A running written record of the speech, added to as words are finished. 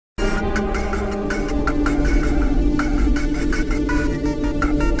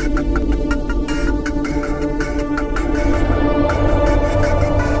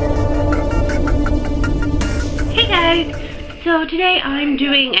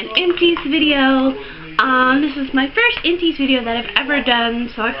doing an Empties video. This is my first Empties video that I've ever done,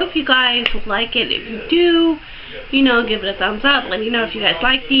 so I hope you guys will like it. If you do, you know, give it a thumbs up. Let me know if you guys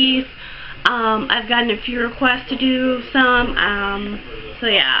like these. I've gotten a few requests to do some, so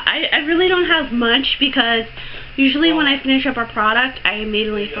yeah, I really don't have much because usually when I finish up a product, I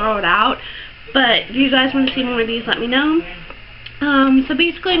immediately throw it out. But if you guys want to see more of these, let me know. So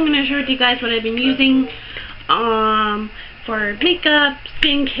basically I'm going to share with you guys what I've been using for makeup,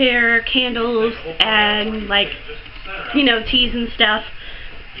 skincare, candles, and like, you know, teas and stuff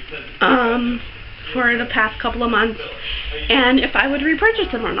for the past couple of months, and if I would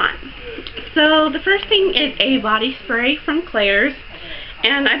repurchase them or not. So the first thing is a body spray from Claire's,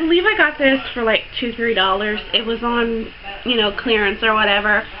 and I believe I got this for like $2–3. It was on, you know, clearance or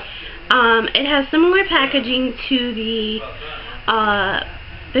whatever. It has similar packaging to the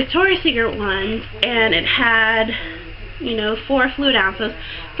Victoria's Secret ones, and it had, you know, 4 fluid ounces.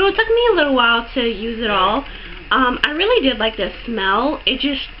 So it took me a little while to use it all. I really did like the smell. It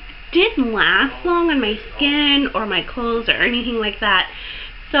just didn't last long on my skin or my clothes or anything like that.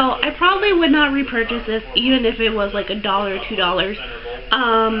 So I probably would not repurchase this even if it was like $1 or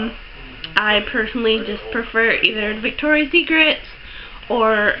 $2. I personally just prefer either Victoria's Secrets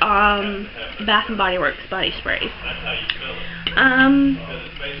or Bath & Body Works body sprays.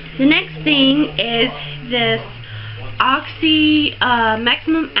 The next thing is this Oxy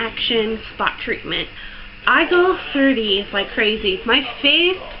Maximum Action Spot Treatment. I go through these like crazy. My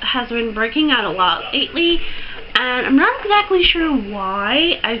face has been breaking out a lot lately, and I'm not exactly sure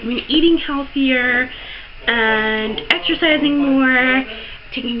why. I've been eating healthier and exercising more,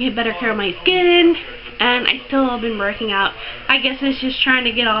 taking better care of my skin, and I still have been breaking out. I guess it's just trying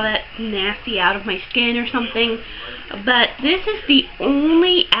to get all that nasty out of my skin or something. But this is the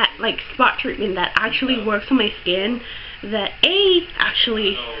only spot treatment that actually works on my skin, that A,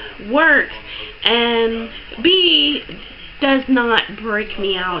 actually works, and B, does not break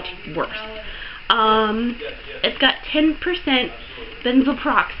me out worse. It's got 10% benzoyl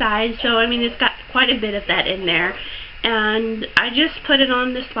peroxide, so I mean it's got quite a bit of that in there. And I just put it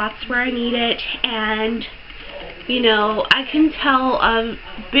on the spots where I need it, and you know, I can tell a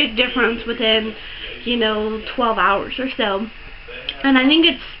big difference within, you know, 12 hours or so. And I think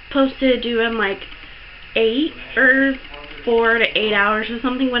it's supposed to do in like 8 or 4 to 8 hours or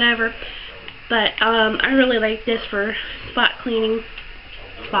something, whatever. But I really like this for spot cleaning,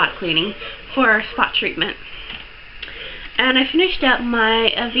 for spot treatment. And I finished up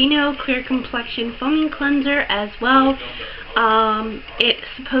my Aveeno Clear Complexion Foaming Cleanser as well. It's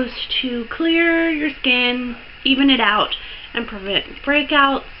supposed to clear your skin, even it out, and prevent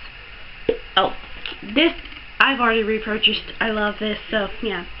breakouts. Oh, this I've already repurchased. I love this, so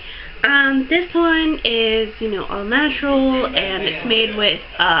yeah. This one is, you know, all natural, and it's made with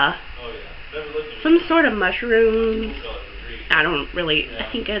some sort of mushrooms. I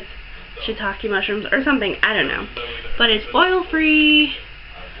think it's shiitake mushrooms or something, I don't know. But it's oil-free,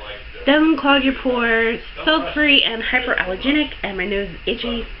 doesn't clog your pores, soap-free, and hyperallergenic, and my nose is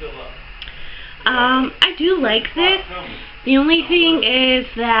itchy. I do like this. The only thing is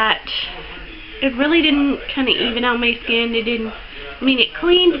that it really didn't kind of even out my skin. It didn't, I mean, it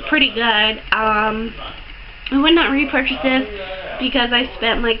cleaned pretty good. I would not repurchase this because I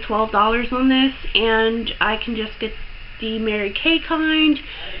spent like $12 on this, and I can just get the Mary Kay kind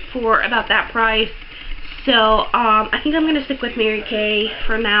for about that price. So I think I'm going to stick with Mary Kay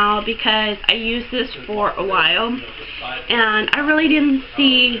for now because I used this for a while and I really didn't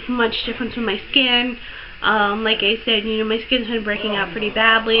see much difference with my skin. Like I said, you know, my skin's been breaking out pretty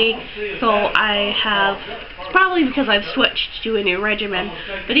badly, so I have, it's probably because I've switched to a new regimen,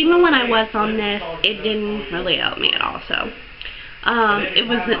 but even when I was on this, it didn't really help me at all. So it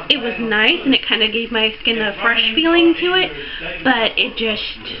was nice, and it kind of gave my skin a fresh feeling to it, but it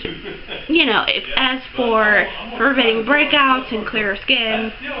just, you know, as for preventing breakouts and clearer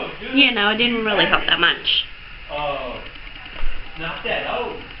skin, you know, it didn't really help that much.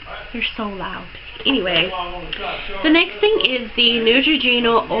 They're so loud. Anyway, the next thing is the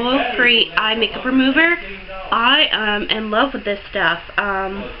Neutrogena Oil-Free Eye Makeup Remover. I am in love with this stuff.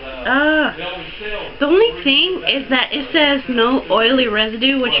 The only thing is that it says no oily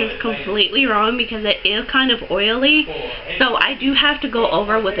residue, which is completely wrong because it is kind of oily. So I do have to go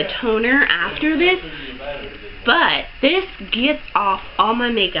over with a toner after this. But this gets off all my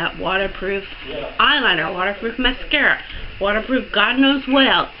makeup. Waterproof eyeliner, waterproof mascara, waterproof God knows what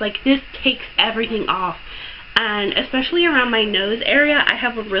else. Like, this takes everything off. And especially around my nose area, I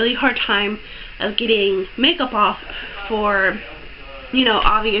have a really hard time of getting makeup off for, you know,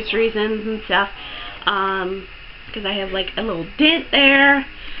 obvious reasons and stuff. because I have like a little dent there,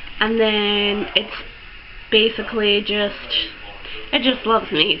 and then it's basically just, it just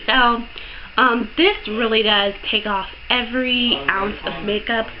loves me. So this really does take off every ounce of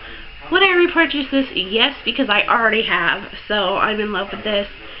makeup. Would I repurchase this? Yes, because I already have, so I'm in love with this.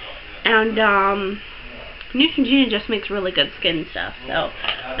 And Neutrogena just makes really good skin stuff, so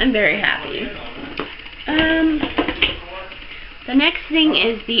I'm very happy. The next thing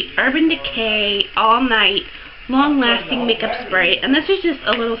is the Urban Decay All Night Long Lasting Makeup Spray, and this is just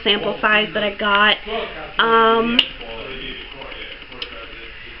a little sample size that I got.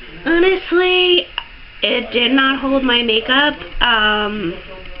 Honestly, it did not hold my makeup.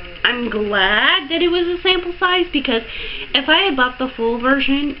 I'm glad that it was a sample size, because if I had bought the full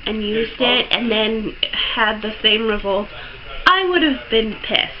version and used it and then had the same results, I would have been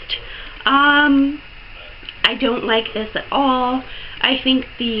pissed. I don't like this at all. I think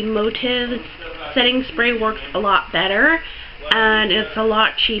the Motive setting spray works a lot better, and it's a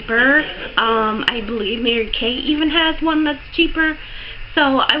lot cheaper. I believe Mary Kay even has one that's cheaper,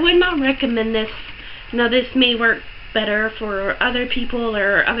 so I would not recommend this. Now, this may work better for other people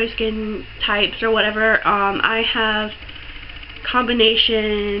or other skin types or whatever. I have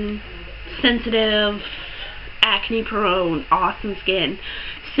combination, sensitive, acne prone, awesome skin.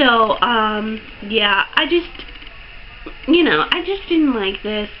 So, yeah, I just didn't like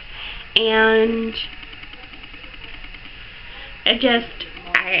this, and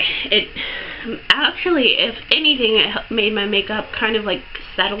actually, if anything, it made my makeup kind of like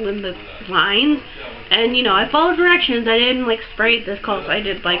settle in the lines. And I followed directions. I didn't like spray it this close. I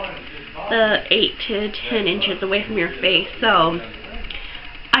did like the 8 to 10 inches away from your face. So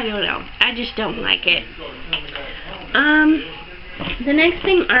I don't know. I just don't like it. The next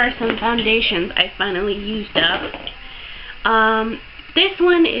thing are some foundations I finally used up. This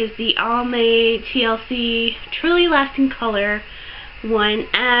one is the Almay TLC Truly Lasting Color one,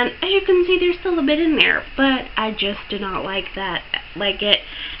 and as you can see, there's still a bit in there, but I just did not like it,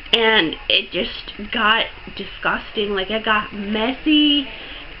 and it just got disgusting. Like, it got messy,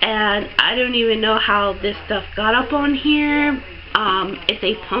 and I don't even know how this stuff got up on here. It's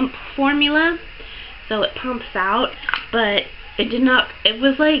a pump formula, so it pumps out, but it did not. It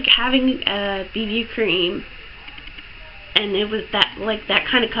was like having a BB cream, and it was that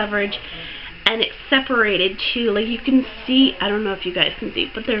kind of coverage. And it separated too, like you can see, I don't know if you guys can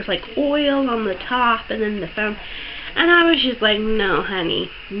see, but there's like oil on the top and then the foam, and I was just like, no honey,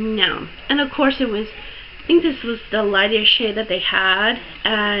 no. And of course it was, I think this was the lightest shade that they had,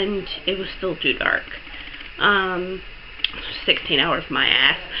 and it was still too dark. 16 hours my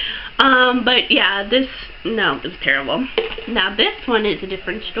ass. But yeah, no, it was terrible. Now this one is a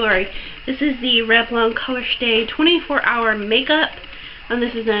different story. This is the Revlon Color Stay 24-Hour Makeup. And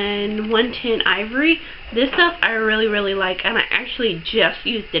this is in 110 Ivory. This stuff I really, really like, and I actually just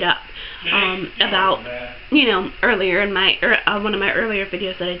used it up about, earlier in my, one of my earlier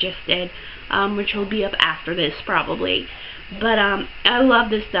videos that I just did, which will be up after this probably. But I love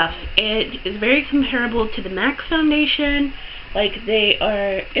this stuff. It is very comparable to the MAC foundation. Like,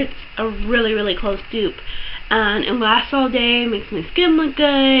 it's a really, really close dupe. And it lasts all day, makes my skin look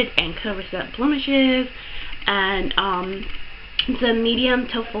good, and covers up blemishes, and it's a medium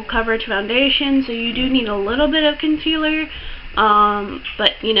to full coverage foundation, so you do need a little bit of concealer,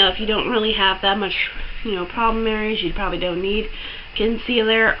 but if you don't really have that much problem areas, you probably don't need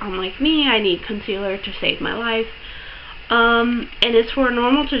concealer. Unlike me, I need concealer to save my life. And it's for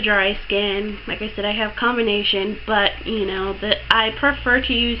normal to dry skin. Like I said, I have combination, but I prefer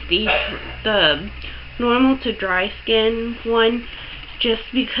to use the normal to dry skin one, just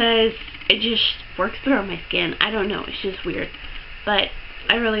because it just works through my skin. I don't know, it's just weird. But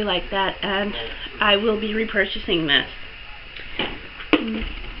I really like that, and I will be repurchasing this.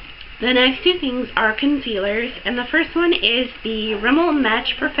 The next two things are concealers, and the first one is the Rimmel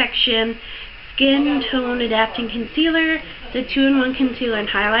Match Perfection Skin Tone Adapting Concealer. The 2-in-1 concealer and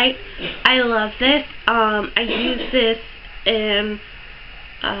highlight. I love this. I use this in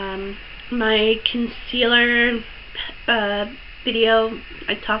my concealer video.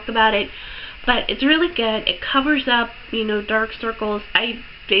 I talked about it. But it's really good. It covers up, dark circles. I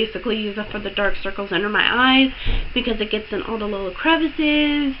basically use it for the dark circles under my eyes, because it gets in all the little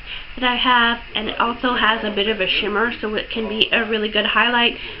crevices that I have, and it also has a bit of a shimmer, so it can be a really good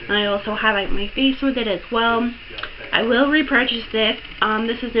highlight. And I also highlight my face with it as well. I will repurchase this.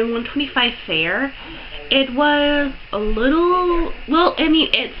 This is in 125 Fair. It was a little, well, I mean,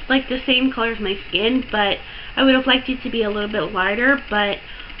 it's like the same color as my skin, but I would have liked it to be a little bit lighter, but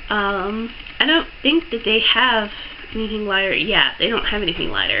I don't think that they have anything lighter. Yeah, they don't have anything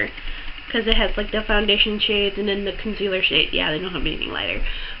lighter. because it has like the foundation shades and then the concealer shade. Yeah, they don't have anything lighter.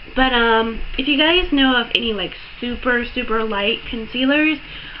 But if you guys know of any like super light concealers,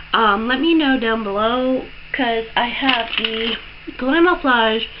 let me know down below, because I have the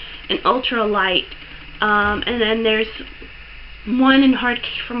Glamouflage and Ultra Light, and then there's one in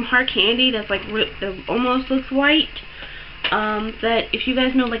from Hard Candy that's like that almost looks white. That if you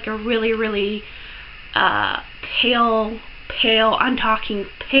guys know like a really pale, I'm talking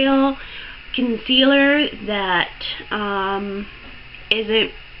pale concealer that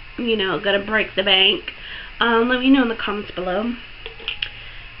isn't, you know, gonna break the bank, let me know in the comments below.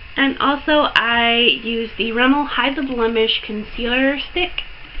 And also I use the Rimmel Hide the Blemish concealer stick,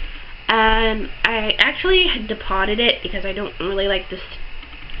 and I actually had depotted it because I don't really like the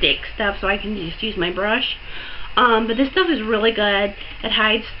stick stuff, so I can just use my brush. But this stuff is really good. It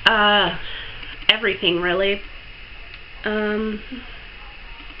hides everything really.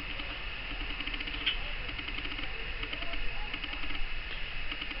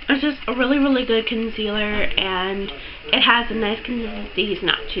 It's just a really good concealer, and it has a nice consistency. It's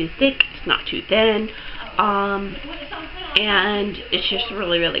not too thick, it's not too thin, and it's just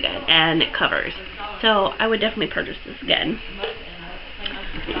really good, and it covers. So I would definitely purchase this again.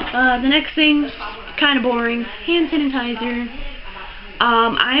 The next thing, kind of boring, hand sanitizer.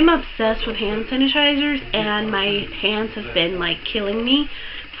 I'm obsessed with hand sanitizers, and my hands have been like killing me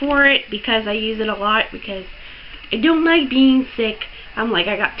for it because I use it a lot, because I don't like being sick. I'm like,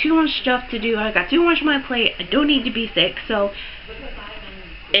 I got too much stuff to do, I got too much on my plate, I don't need to be sick, so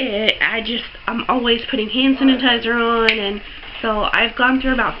I'm always putting hand sanitizer on, and so I've gone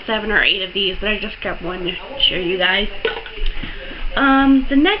through about 7 or 8 of these, but I just got one to show you guys.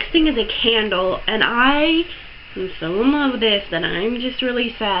 The next thing is a candle, and I am so in love with this that I'm just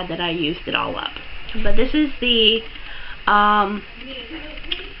really sad that I used it all up. But this is the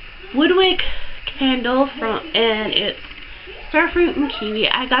Woodwick candle and it's Starfruit and Kiwi.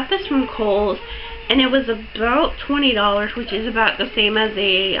 I got this from Kohl's, and it was about $20, which is about the same as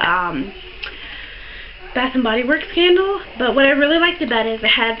a Bath and Body Works candle. But what I really liked about it is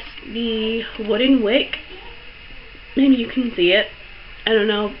it had the wooden wick, and you can see it. I don't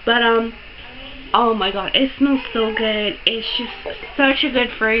know, but oh my god, it smells so good. It's just such a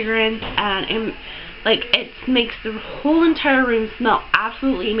good fragrance, and like it makes the whole entire room smell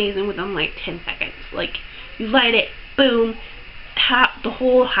absolutely amazing within like 10 seconds. Like you light it, boom, the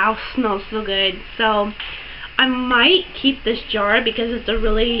whole house smells so good. So I might keep this jar because it's a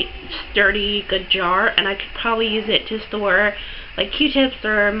really sturdy, good jar, and I could probably use it to store like Q-tips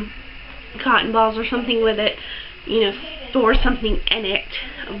or cotton balls or something with it, you know, store something in it.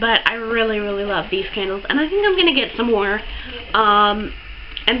 But I really love these candles, and I think I'm gonna get some more.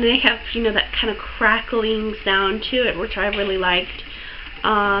 And they have, you know, that kind of crackling sound to it, which I really liked,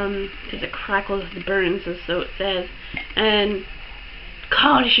 because it crackles, the burns, so it says. And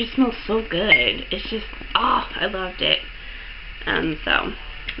god, it just smells so good. It's just, oh, I loved it. And so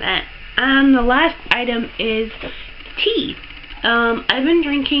that. And the last item is tea. I've been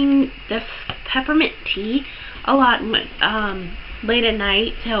drinking this peppermint tea a lot late at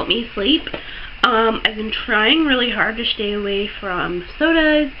night to help me sleep. I've been trying really hard to stay away from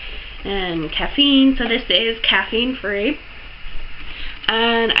sodas and caffeine, so this is caffeine free.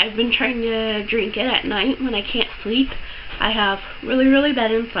 And I've been trying to drink it at night when I can't sleep. I have really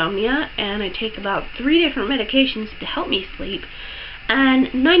bad insomnia, and I take about 3 different medications to help me sleep,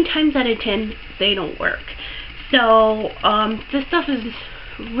 and 9 times out of 10 they don't work. So this stuff is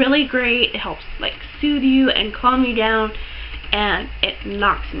really great. It helps like soothe you and calm you down, and it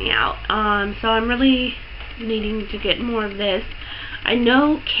knocks me out. So I'm really needing to get more of this. I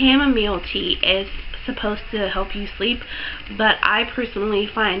know chamomile tea is supposed to help you sleep, but I personally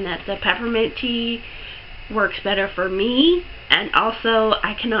find that the peppermint tea works better for me, and also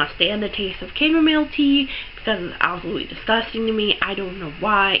I cannot stand the taste of chamomile tea because it's absolutely disgusting to me. I don't know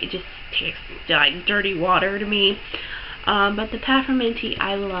why. It just tastes like dirty water to me. But the peppermint tea,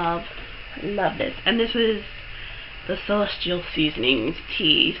 I love this. And this is the Celestial Seasonings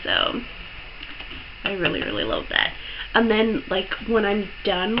tea, so I really love that. And then, like, when I'm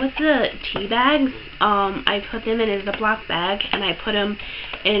done with the tea bags, I put them in a Ziploc bag, and I put them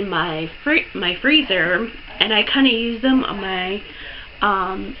in my freezer, and I kind of use them on my,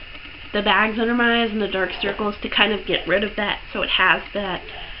 the bags under my eyes and the dark circles to kind of get rid of that, so it has that,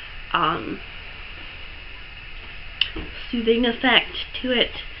 soothing effect to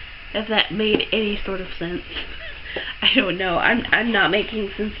it, if that made any sort of sense. I don't know. I'm not making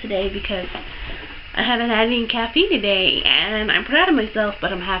sense today because I haven't had any caffeine today, and I'm proud of myself,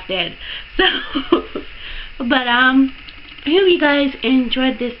 but I'm half dead. So, but I hope you guys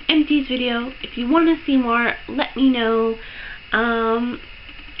enjoyed this Empties video. If you want to see more, let me know. And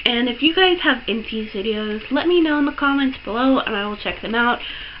if you guys have Empties videos, let me know in the comments below and I will check them out.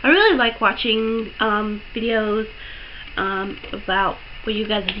 I really like watching videos about what you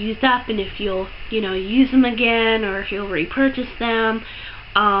guys have used up and if you'll, use them again or if you'll repurchase them.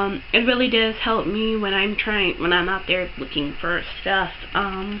 It really does help me when I'm out there looking for stuff.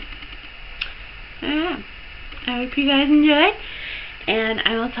 Yeah. I hope you guys enjoyed, and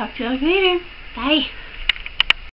I will talk to you guys later. Bye.